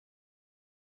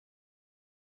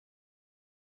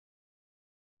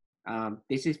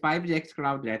This is 5X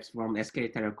Cloud Labs from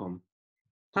SK Telecom.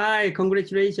 Hi,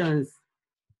 congratulations.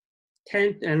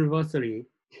 10th anniversary.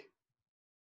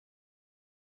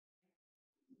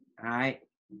 Hi,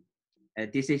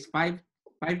 this is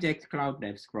 5X Cloud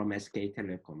Labs from SK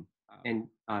Telecom. And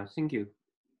thank you.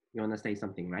 You want to say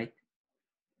something, right?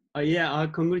 Yeah,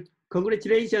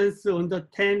 congratulations on the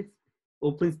 10th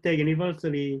OpenStack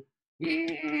anniversary.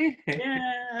 Yeah.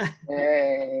 Yeah.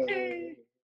 Hey.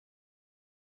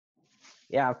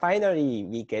 Yeah, finally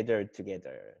we gathered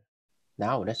together.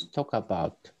 Now let's talk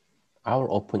about our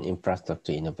open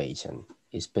infrastructure innovation,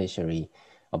 especially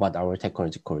about our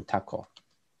technology called Taco.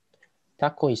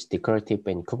 Taco is declarative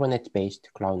and Kubernetes-based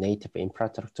cloud-native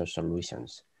infrastructure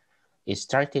solutions. It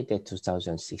started in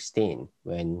 2016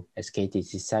 when SKT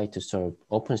decided to solve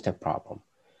OpenStack problem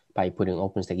by putting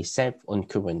OpenStack itself on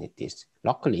Kubernetes.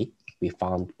 Luckily, we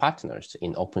found partners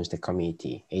in OpenStack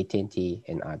community, AT&T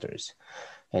and others,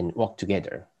 and worked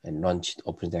together and launched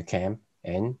OpenStack Camp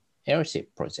and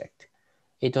Airship project.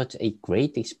 It was a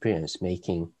great experience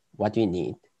making what we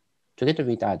need together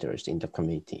with others in the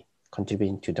community,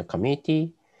 contributing to the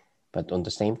community, but on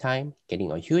the same time,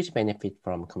 getting a huge benefit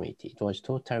from community. It was a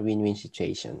total win-win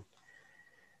situation.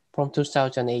 From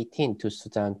 2018 to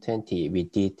 2020, we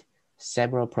did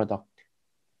several product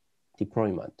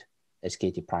deployment,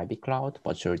 SKT Private Cloud,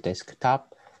 Virtual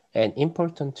Desktop, and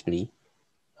importantly,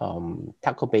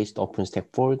 Taco-based OpenStack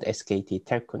for the SKT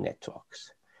telco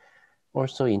networks.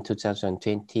 Also in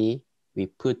 2020, we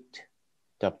put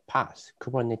the PaaS,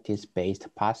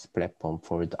 Kubernetes-based PaaS platform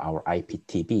for our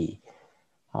IPTV,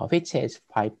 which has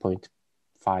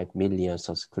 5.5 million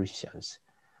subscriptions.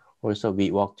 Also,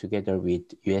 we work together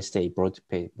with USA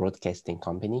broadcasting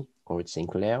company called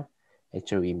Sinclair.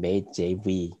 Actually, we made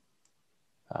JV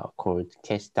called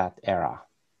Cast.Era,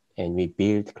 and we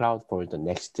build cloud for the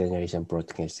next generation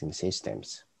broadcasting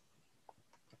systems.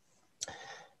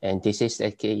 And this is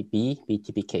SKB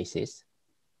BTP cases.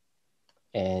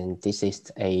 And this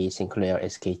is a Sinclair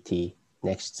SKT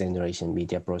next generation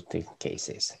media broadcasting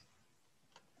cases.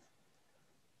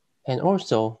 And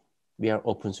also, we are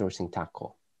open sourcing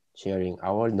Taco, sharing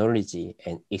our knowledge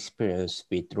and experience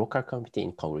with local community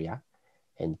in Korea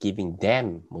and giving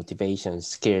them motivation,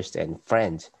 skills, and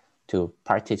friends to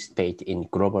participate in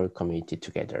global community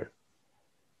together.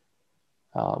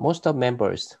 Most of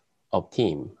members of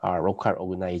team are local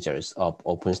organizers of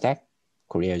OpenStack,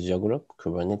 Korea User Group,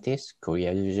 Kubernetes,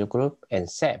 Korea User Group, and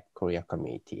SAP Korea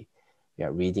community. We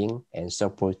are reading and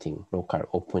supporting local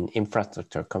open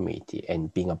infrastructure community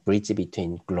and being a bridge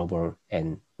between global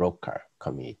and local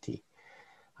community.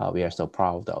 We are so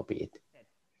proud of it.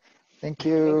 Thank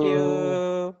you. Thank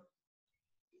you.